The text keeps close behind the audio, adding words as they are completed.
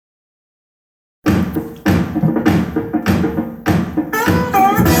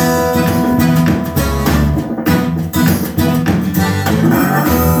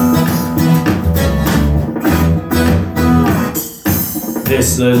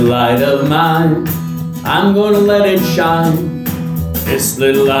little light of mine, I'm gonna let it shine. This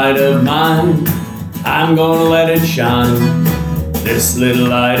little light of mine, I'm gonna let it shine. This little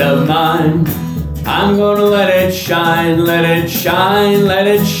light of mine, I'm gonna let it shine, let it shine, let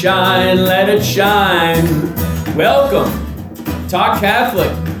it shine, let it shine. Welcome, Talk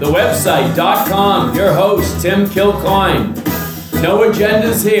Catholic, the website.com, your host, Tim Kilcoyne. No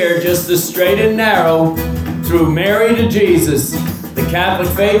agendas here, just the straight and narrow, through Mary to Jesus, the Catholic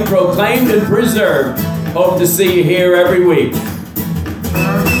faith proclaimed and preserved. Hope to see you here every week.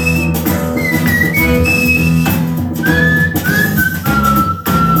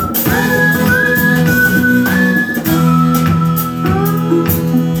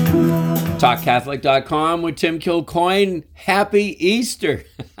 TalkCatholic.com with Tim Kilcoyne. Happy Easter.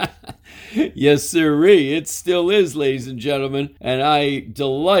 Yes, sirree. It still is, ladies and gentlemen. And I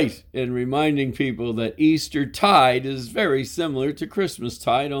delight in reminding people that Easter tide is very similar to Christmas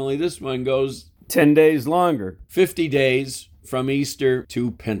tide, only this one goes 10 days longer. 50 days from Easter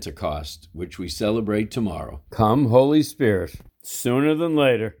to Pentecost, which we celebrate tomorrow. Come, Holy Spirit, sooner than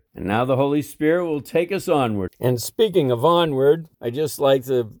later. And now the Holy Spirit will take us onward. And speaking of onward, I just like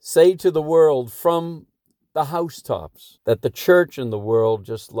to say to the world from the housetops that the church and the world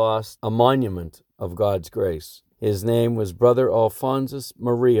just lost a monument of God's grace. His name was Brother Alphonsus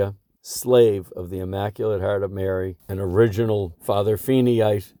Maria, slave of the Immaculate Heart of Mary, an original Father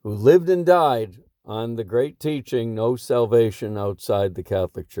Feeneyite who lived and died on the great teaching, no salvation outside the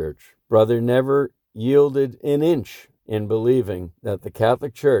Catholic Church. Brother never yielded an inch in believing that the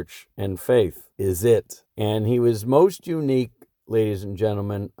Catholic Church and faith is it. And he was most unique, ladies and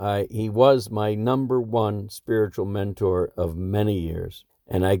gentlemen. He was my number one spiritual mentor of many years.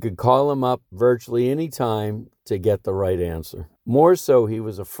 And I could call him up virtually any time to get the right answer. More so, he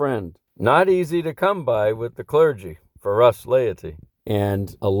was a friend. Not easy to come by with the clergy, for us laity.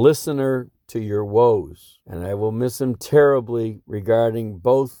 And a listener to your woes. And I will miss him terribly regarding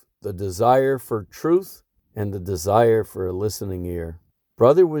both the desire for truth and the desire for a listening ear.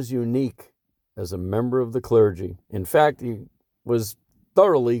 Brother was unique as a member of the clergy. In fact, he was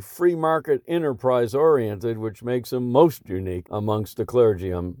thoroughly free market enterprise oriented, which makes him most unique amongst the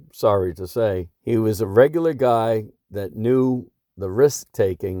clergy, I'm sorry to say. He was a regular guy that knew the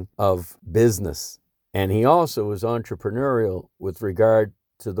risk-taking of business. And he also was entrepreneurial with regard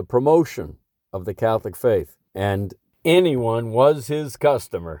to the promotion of the Catholic faith. And anyone was his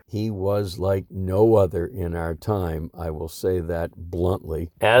customer. He was like no other in our time, I will say that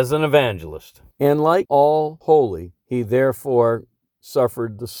bluntly, as an evangelist. And like all holy, he therefore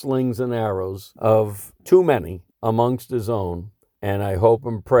suffered the slings and arrows of too many amongst his own. And I hope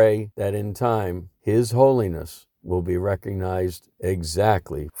and pray that in time, his holiness will be recognized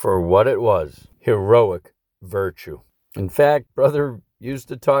exactly for what it was, heroic virtue. In fact, Brother used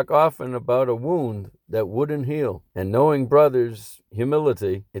to talk often about a wound that wouldn't heal. And knowing Brother's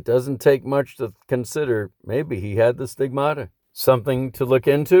humility, it doesn't take much to consider maybe he had the stigmata. Something to look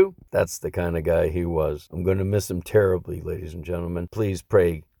into? That's the kind of guy he was. I'm going to miss him terribly, ladies and gentlemen. Please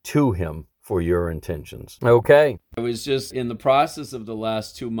pray to him for your intentions. Okay. I was just in the process of the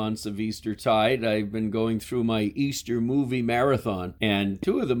last 2 months of Easter tide. I've been going through my Easter movie marathon. And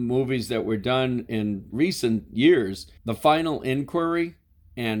two of the movies that were done in recent years, The Final Inquiry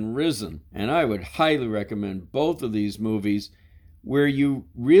and Risen. And I would highly recommend both of these movies, where you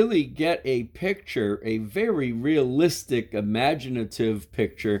really get a picture, a very realistic, imaginative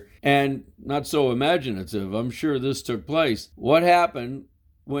picture, and not so imaginative. I'm sure this took place. What happened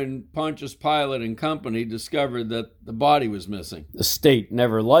when Pontius Pilate and company discovered that the body was missing? The state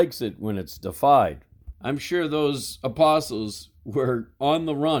never likes it when it's defied. I'm sure those apostles were on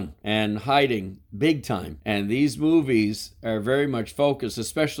the run and hiding big time. And these movies are very much focused,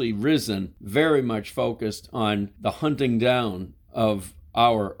 especially Risen, very much focused on the hunting down of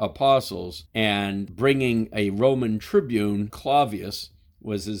our apostles and bringing a Roman tribune, Claudius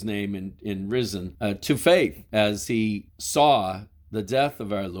was his name in Risen, to faith as he saw the death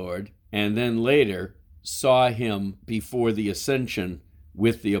of our Lord and then later saw him before the ascension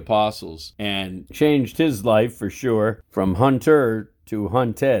with the apostles and changed his life for sure from hunter to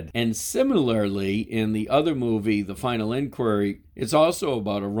hunted. And similarly, in the other movie, The Final Inquiry, it's also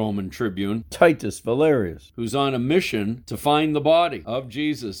about a Roman tribune, Titus Valerius, who's on a mission to find the body of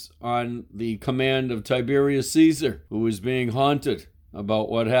Jesus on the command of Tiberius Caesar, who was being haunted about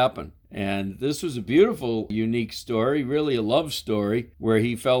what happened. And this was a beautiful, unique story, really a love story, where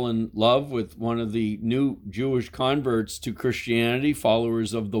he fell in love with one of the new Jewish converts to Christianity,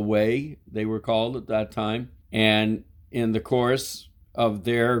 followers of the Way, they were called at that time. And in the course of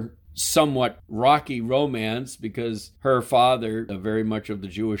their somewhat rocky romance because her father, very much of the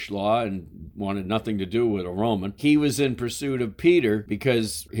Jewish law and wanted nothing to do with a Roman, he was in pursuit of Peter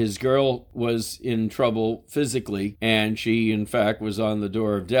because his girl was in trouble physically, and she, in fact, was on the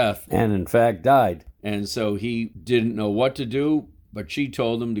door of death. And, in fact, died. And so he didn't know what to do, but she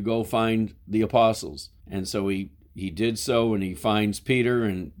told him to go find the apostles. And so he did so, and he finds Peter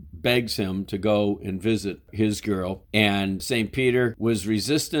and begs him to go and visit his girl. And St. Peter was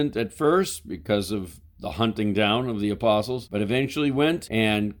resistant at first because of the hunting down of the apostles, but eventually went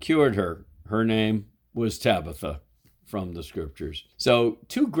and cured her. Her name was Tabitha from the scriptures. So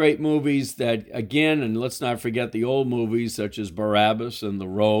 2 great movies that, again, and let's not forget the old movies such as Barabbas and The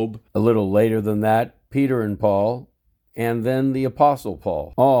Robe. A little later than that, Peter and Paul, and then the Apostle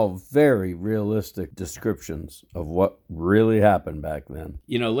Paul. All very realistic descriptions of what really happened back then.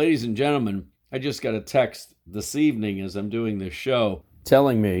 You know, ladies and gentlemen, I just got a text this evening as I'm doing this show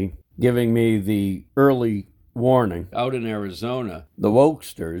giving me the early warning. Out in Arizona, the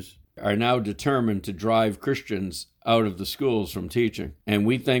wokesters are now determined to drive Christians out of the schools from teaching. And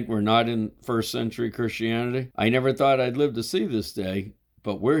we think we're not in first century Christianity. I never thought I'd live to see this day,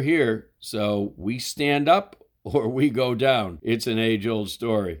 but we're here, so we stand up or we go down. It's an age-old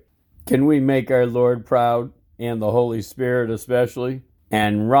story. Can we make our Lord proud, and the Holy Spirit especially,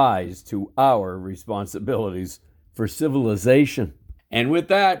 and rise to our responsibilities for civilization? And with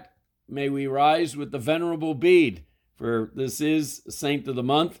that, may we rise with the Venerable Bede, for this is Saint of the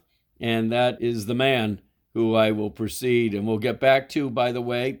Month, and that is the man who I will precede. And we'll get back to, by the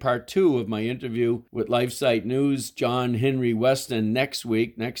way, part 2 of my interview with LifeSite News, John Henry Weston, next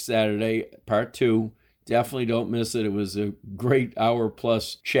week, next Saturday, part 2. Definitely don't miss it. It was a great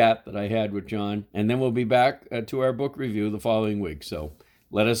hour-plus chat that I had with John. And then we'll be back to our book review the following week. So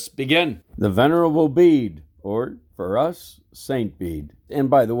let us begin. The Venerable Bede, or for us, Saint Bede. And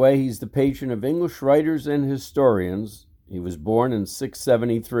by the way, he's the patron of English writers and historians. He was born in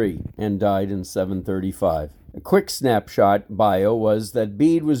 673 and died in 735. A quick snapshot bio was that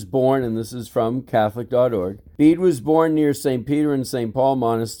Bede was born, and this is from Catholic.org, Bede was born near St. Peter and St. Paul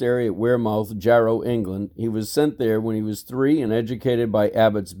Monastery at Wearmouth, Jarrow, England. He was sent there when he was 3 and educated by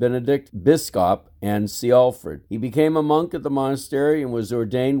abbots Benedict, Biscop, and Ceolfrid. He became a monk at the monastery and was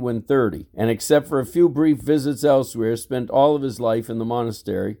ordained when 30, and except for a few brief visits elsewhere, spent all of his life in the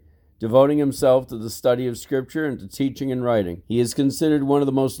monastery, devoting himself to the study of Scripture and to teaching and writing. He is considered one of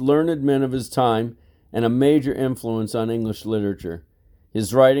the most learned men of his time and a major influence on English literature.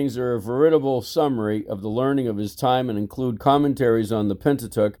 His writings are a veritable summary of the learning of his time and include commentaries on the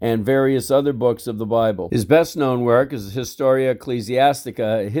Pentateuch and various other books of the Bible. His best-known work is Historia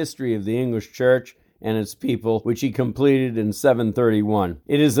Ecclesiastica, a history of the English Church and its people, which he completed in 731.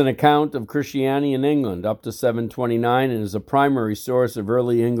 It is an account of Christianity in England up to 729 and is a primary source of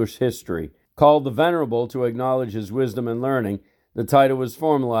early English history. Called the Venerable to acknowledge his wisdom and learning, the title was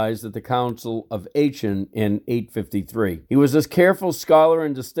formalized at the Council of Aachen in 853. He was a careful scholar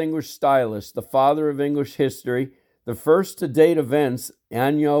and distinguished stylist, the father of English history, the first to date events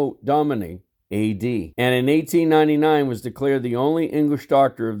Anno Domini, A.D., and in 1899 was declared the only English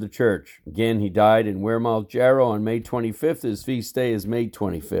doctor of the Church. Again, he died in Wearmouth, Jarrow on May 25th. His feast day is May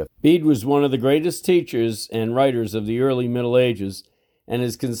 25th. Bede was one of the greatest teachers and writers of the early Middle Ages, and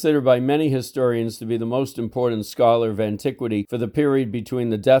is considered by many historians to be the most important scholar of antiquity for the period between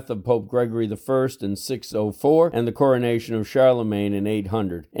the death of Pope Gregory I in 604 and the coronation of Charlemagne in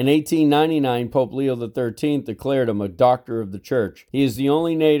 800. In 1899, Pope Leo XIII declared him a doctor of the Church. He is the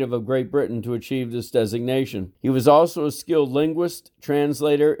only native of Great Britain to achieve this designation. He was also a skilled linguist,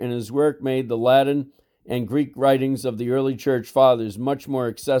 translator, and his work made the Latin and Greek writings of the early church fathers much more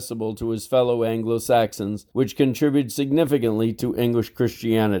accessible to his fellow Anglo-Saxons, which contributed significantly to English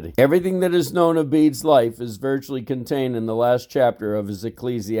Christianity. Everything that is known of Bede's life is virtually contained in the last chapter of his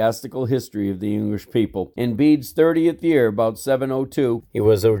ecclesiastical history of the English people. In Bede's 30th year, about 702, he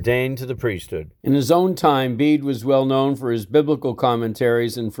was ordained to the priesthood. In his own time, Bede was well known for his biblical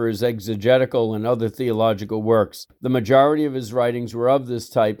commentaries and for his exegetical and other theological works. The majority of his writings were of this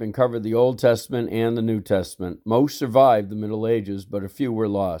type and covered the Old Testament and the New Testament. Most survived the Middle Ages, but a few were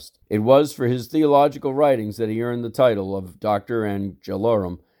lost. It was for his theological writings that he earned the title of Doctor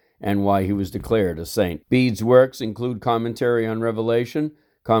Angelorum, and why he was declared a saint. Bede's works include commentary on Revelation,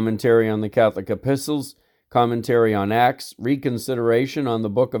 commentary on the Catholic epistles, commentary on Acts, reconsideration on the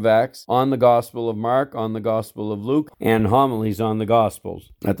book of Acts, on the Gospel of Mark, on the Gospel of Luke, and homilies on the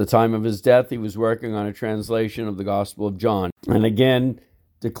Gospels. At the time of his death, he was working on a translation of the Gospel of John, and again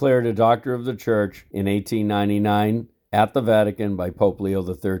declared a doctor of the Church in 1899 at the Vatican by Pope Leo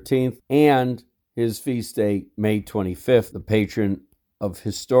XIII, and his feast day, May 25th, the patron of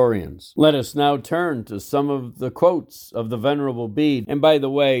historians. Let us now turn to some of the quotes of the Venerable Bede. And by the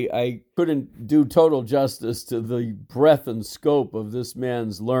way, I couldn't do total justice to the breadth and scope of this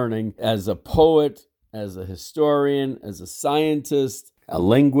man's learning as a poet, as a historian, as a scientist, a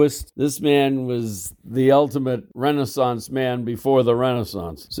linguist. This man was the ultimate Renaissance man before the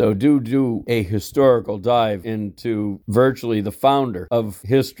Renaissance. So do a historical dive into virtually the founder of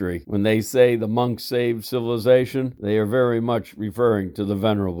history. When they say the monks saved civilization, they are very much referring to the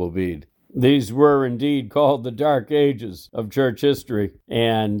Venerable Bede. These were indeed called the Dark Ages of church history,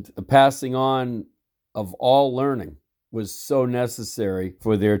 and the passing on of all learning was so necessary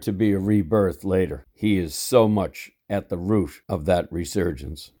for there to be a rebirth later. He is so much at the root of that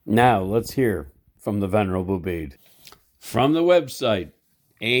resurgence. Now, let's hear from the Venerable Bede. From the website,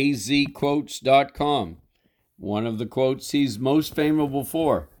 azquotes.com, one of the quotes he's most famous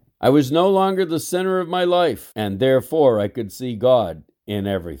for: "I was no longer the center of my life, and therefore I could see God in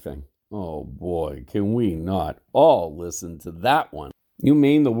everything." Oh boy, can we not all listen to that one? You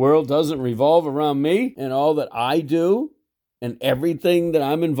mean the world doesn't revolve around me, and all that I do and everything that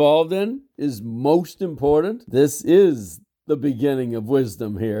I'm involved in is most important? This is the beginning of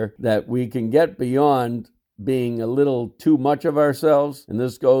wisdom here, that we can get beyond being a little too much of ourselves, and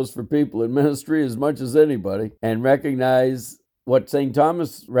this goes for people in ministry as much as anybody, and recognize what St.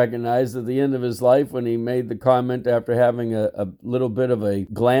 Thomas recognized at the end of his life when he made the comment after having a little bit of a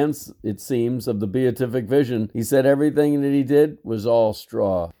glance, it seems, of the beatific vision. He said everything that he did was all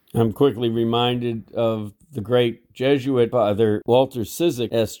straw. I'm quickly reminded of the great Jesuit Father Walter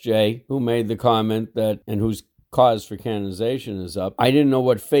Ciszek, S.J., who made the comment that, and whose cause for canonization is up, "I didn't know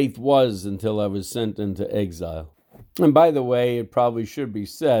what faith was until I was sent into exile." And by the way, it probably should be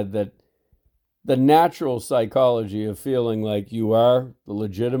said that the natural psychology of feeling like you are the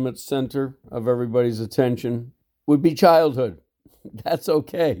legitimate center of everybody's attention would be childhood. That's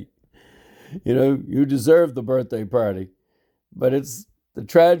okay. You deserve the birthday party. But it's the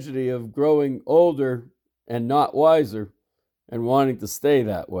tragedy of growing older and not wiser and wanting to stay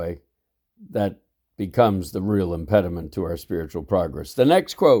that way that becomes the real impediment to our spiritual progress. The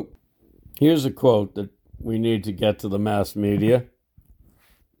next quote. Here's a quote that we need to get to the mass media.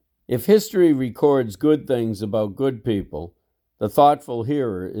 "If history records good things about good people, the thoughtful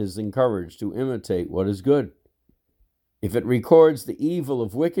hearer is encouraged to imitate what is good. If it records the evil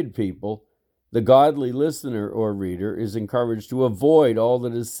of wicked people, the godly listener or reader is encouraged to avoid all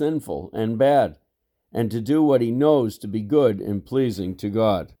that is sinful and bad, and to do what he knows to be good and pleasing to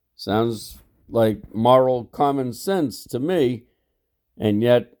God." Sounds like moral common sense to me, and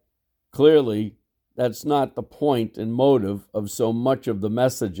yet clearly that's not the point and motive of so much of the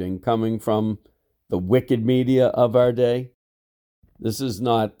messaging coming from the wicked media of our day. This is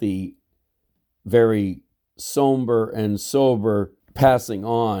not the very somber and sober passing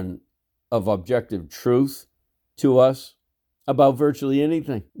on of objective truth to us about virtually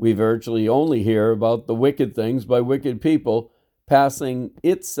anything. We virtually only hear about the wicked things by wicked people passing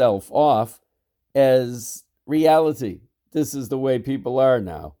itself off as reality. This is the way people are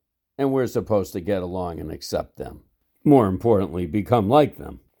now, and we're supposed to get along and accept them. More importantly, become like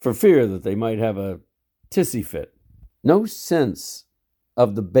them, for fear that they might have a tissy fit. No sense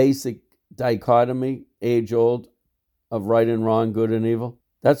of the basic dichotomy, age-old, of right and wrong, good and evil.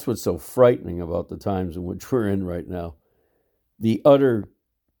 That's what's so frightening about the times in which we're in right now. The utter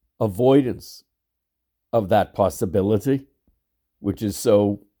avoidance of that possibility, which is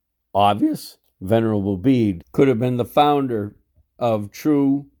so obvious. Venerable Bede could have been the founder of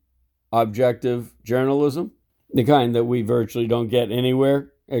true objective journalism, the kind that we virtually don't get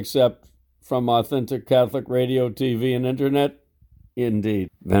anywhere except from authentic Catholic radio, TV, and internet. Indeed.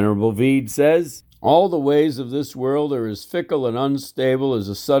 Venerable Bede says, "All the ways of this world are as fickle and unstable as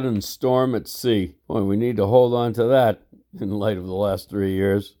a sudden storm at sea." Boy, we need to hold on to that in light of the last 3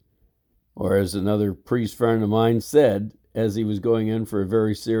 years. Or as another priest friend of mine said, as he was going in for a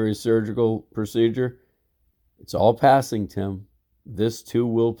very serious surgical procedure, "It's all passing, Tim. This too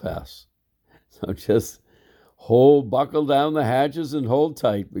will pass." So just buckle down the hatches and hold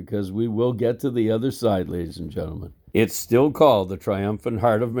tight, because we will get to the other side, ladies and gentlemen. It's still called the Triumphant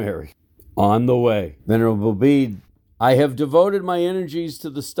Heart of Mary. On the way. Venerable Bede, "I have devoted my energies to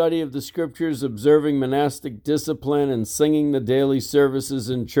the study of the scriptures, observing monastic discipline, and singing the daily services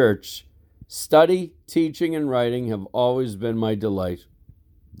in church. Study, teaching, and writing have always been my delight."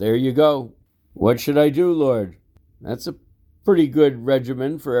 There you go. What should I do, Lord? That's a pretty good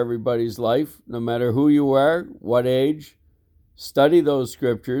regimen for everybody's life, no matter who you are, what age. Study those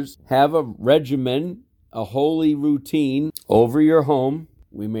scriptures. Have a regimen, a holy routine over your home.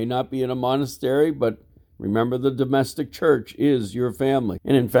 We may not be in a monastery, but Remember, the domestic church is your family.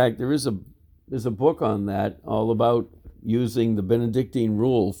 And in fact, there's a book on that, all about using the Benedictine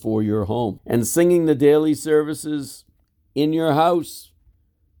rule for your home. And singing the daily services in your house.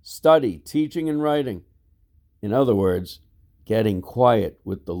 Study, teaching, and writing. In other words, getting quiet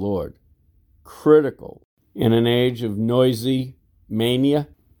with the Lord. Critical. In an age of noisy mania,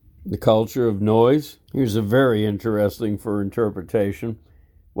 the culture of noise. Here's a very interesting for interpretation.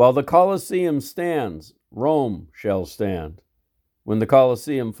 While the Colosseum stands, Rome shall stand. When the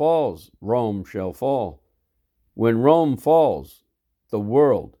Colosseum falls, Rome shall fall. When Rome falls, the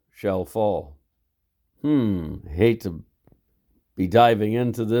world shall fall. Hate to be diving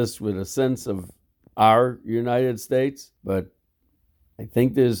into this with a sense of our United States, but I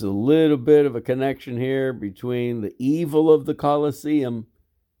think there's a little bit of a connection here between the evil of the Colosseum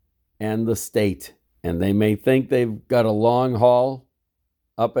and the state. And they may think they've got a long haul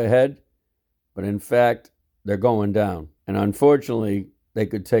up ahead, but in fact, they're going down. And unfortunately, they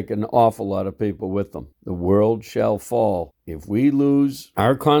could take an awful lot of people with them. The world shall fall. If we lose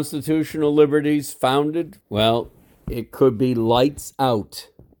our constitutional liberties founded, well, it could be lights out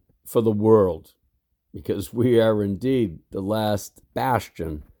for the world, because we are indeed the last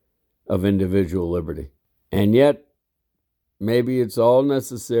bastion of individual liberty. And yet, maybe it's all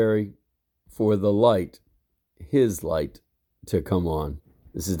necessary for the light, his light, to come on.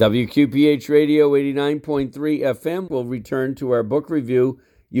 This is WQPH Radio 89.3 FM. We'll return to our book review,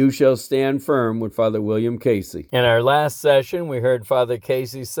 You Shall Stand Firm, with Father William Casey. In our last session, we heard Father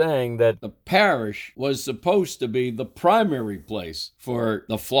Casey saying that the parish was supposed to be the primary place for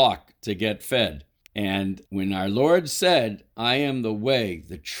the flock to get fed. And when our Lord said, I am the way,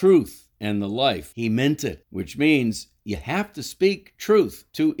 the truth, and the life, he meant it, which means you have to speak truth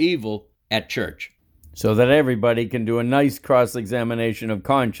to evil at church, so that everybody can do a nice cross-examination of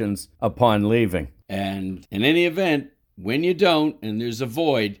conscience upon leaving. And in any event, when you don't, and there's a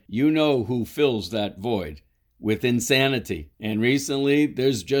void, you know who fills that void with insanity. And recently,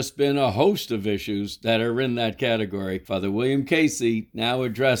 there's just been a host of issues that are in that category. Father William Casey now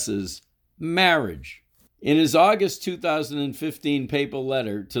addresses marriage. In his August 2015 papal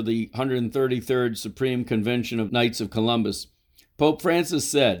letter to the 133rd Supreme Convention of Knights of Columbus, Pope Francis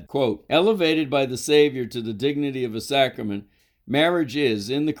said, quote, elevated by the Savior to the dignity of a sacrament, marriage is,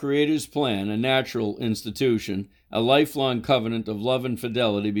 in the Creator's plan, a natural institution, a lifelong covenant of love and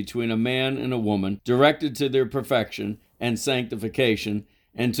fidelity between a man and a woman, directed to their perfection and sanctification,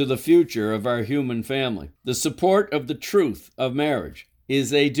 and to the future of our human family. The support of the truth of marriage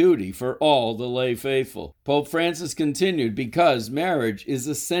is a duty for all the lay faithful. Pope Francis continued, because marriage is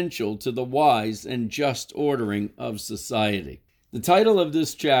essential to the wise and just ordering of society. The title of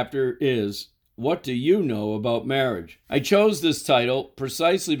this chapter is, What Do You Know About Marriage? I chose this title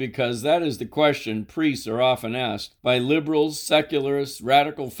precisely because that is the question priests are often asked by liberals, secularists,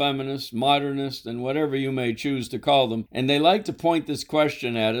 radical feminists, modernists, and whatever you may choose to call them, and they like to point this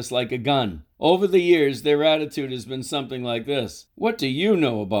question at us like a gun. Over the years, their attitude has been something like this. What do you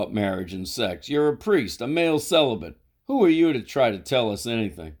know about marriage and sex? You're a priest, a male celibate. Who are you to try to tell us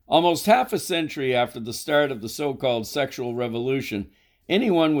anything? Almost half a century after the start of the so-called sexual revolution,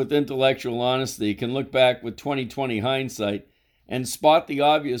 anyone with intellectual honesty can look back with 20/20 hindsight and spot the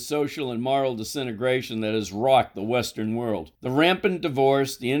obvious social and moral disintegration that has rocked the Western world. The rampant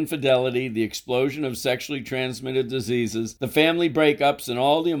divorce, the infidelity, the explosion of sexually transmitted diseases, the family breakups, and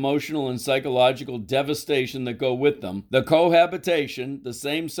all the emotional and psychological devastation that go with them, the cohabitation, the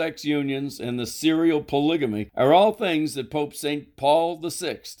same-sex unions, and the serial polygamy are all things that Pope St. Paul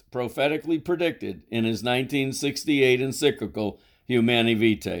VI prophetically predicted in his 1968 encyclical, Humani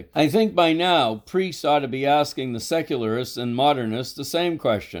Vitae. I think by now, priests ought to be asking the secularists and modernists the same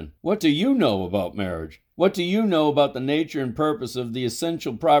question. What do you know about marriage? What do you know about the nature and purpose of the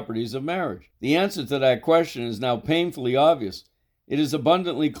essential properties of marriage? The answer to that question is now painfully obvious. It is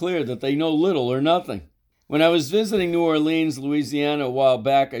abundantly clear that they know little or nothing. When I was visiting New Orleans, Louisiana a while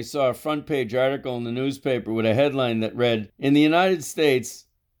back, I saw a front-page article in the newspaper with a headline that read, in the United States,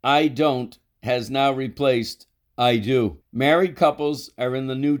 I don't has now replaced I do. Married couples are in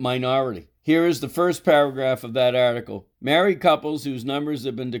the new minority. Here is the first paragraph of that article. Married couples, whose numbers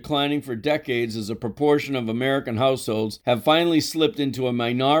have been declining for decades as a proportion of American households, have finally slipped into a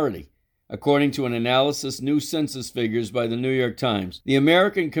minority, according to an analysis new census figures by the New York Times. The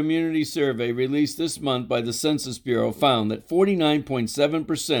American Community Survey released this month by the Census Bureau found that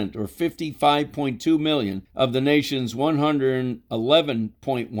 49.7%, or 55.2 million, of the nation's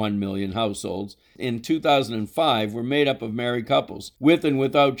 111.1 million households in 2005 were made up of married couples, with and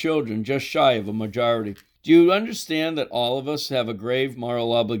without children, just shy of a majority. Do you understand that all of us have a grave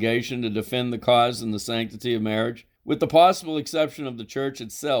moral obligation to defend the cause and the sanctity of marriage? With the possible exception of the church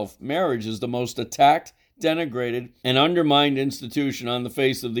itself, marriage is the most attacked, denigrated, and undermined institution on the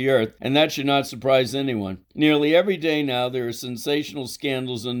face of the earth, and that should not surprise anyone. Nearly every day now there are sensational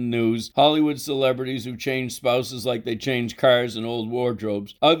scandals in the news, Hollywood celebrities who change spouses like they change cars and old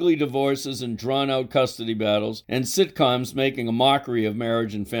wardrobes, ugly divorces and drawn-out custody battles, and sitcoms making a mockery of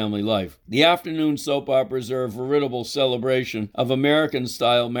marriage and family life. The afternoon soap operas are a veritable celebration of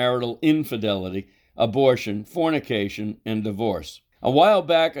American-style marital infidelity, abortion, fornication, and divorce. A while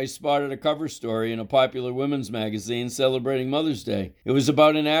back, I spotted a cover story in a popular women's magazine celebrating Mother's Day. It was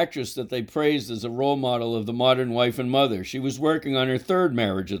about an actress that they praised as a role model of the modern wife and mother. She was working on her third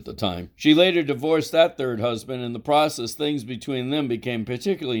marriage at the time. She later divorced that third husband. In the process, things between them became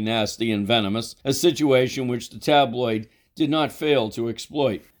particularly nasty and venomous, a situation which the tabloid did not fail to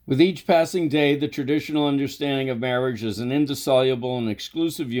exploit. With each passing day, the traditional understanding of marriage as an indissoluble and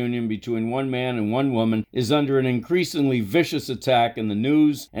exclusive union between one man and one woman is under an increasingly vicious attack in the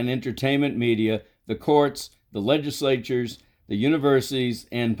news and entertainment media, the courts, the legislatures, the universities,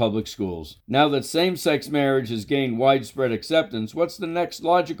 and public schools. Now that same-sex marriage has gained widespread acceptance, what's the next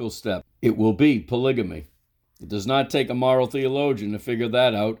logical step? It will be polygamy. It does not take a moral theologian to figure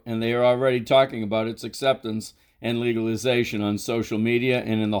that out, and they are already talking about its acceptance and legalization on social media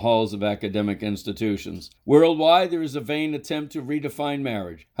and in the halls of academic institutions. Worldwide, there is a vain attempt to redefine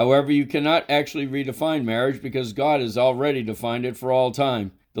marriage. However, you cannot actually redefine marriage because God has already defined it for all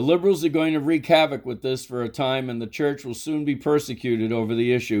time. The liberals are going to wreak havoc with this for a time, and the church will soon be persecuted over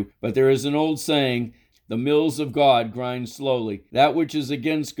the issue. But there is an old saying, the mills of God grind slowly. That which is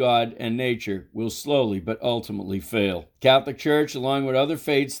against God and nature will slowly but ultimately fail. Catholic Church, along with other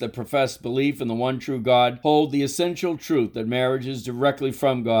faiths that profess belief in the one true God, hold the essential truth that marriage is directly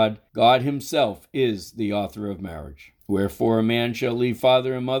from God. God himself is the author of marriage. Wherefore a man shall leave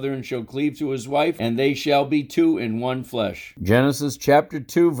father and mother and shall cleave to his wife, and they shall be two in one flesh. Genesis chapter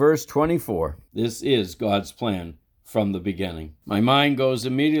 2, verse 24. This is God's plan from the beginning. My mind goes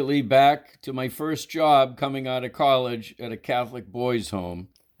immediately back to my first job coming out of college at a Catholic boys' home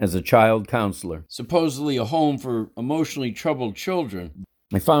as a child counselor, supposedly a home for emotionally troubled children.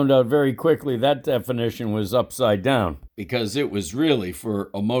 I found out very quickly that definition was upside down because it was really for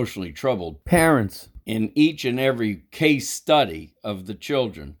emotionally troubled parents. In each and every case study of the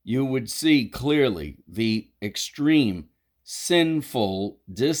children, you would see clearly the extreme, sinful,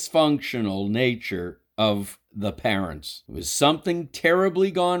 dysfunctional nature of the parents. It was something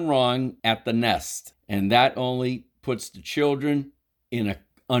terribly gone wrong at the nest, and that only puts the children in an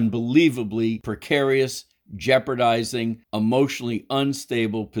unbelievably precarious, jeopardizing, emotionally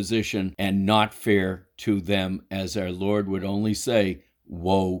unstable position, and not fair to them, as our Lord would only say,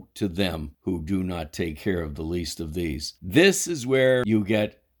 woe to them who do not take care of the least of these. This is where you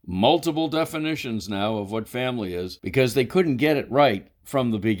get multiple definitions now of what family is, because they couldn't get it right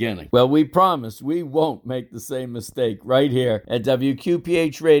from the beginning. Well, we promise we won't make the same mistake right here at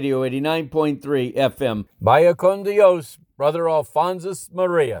WQPH Radio 89.3 FM. Vaya con Dios, Brother Alphonsus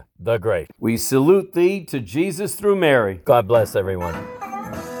Maria the Great. We salute thee to Jesus through Mary. God bless everyone.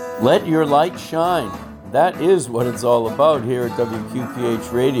 Let your light shine. That is what it's all about here at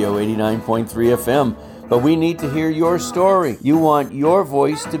WQPH Radio 89.3 FM. But we need to hear your story. You want your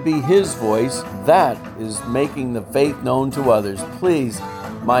voice to be his voice. That is making the faith known to others. Please,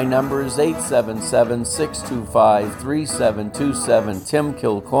 my number is 877-625-3727. Tim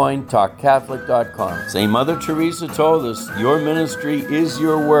Kilcoyne, TalkCatholic.com. St. Mother Teresa told us, your ministry is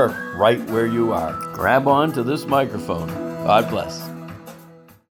your work right where you are. Grab on to this microphone. God bless.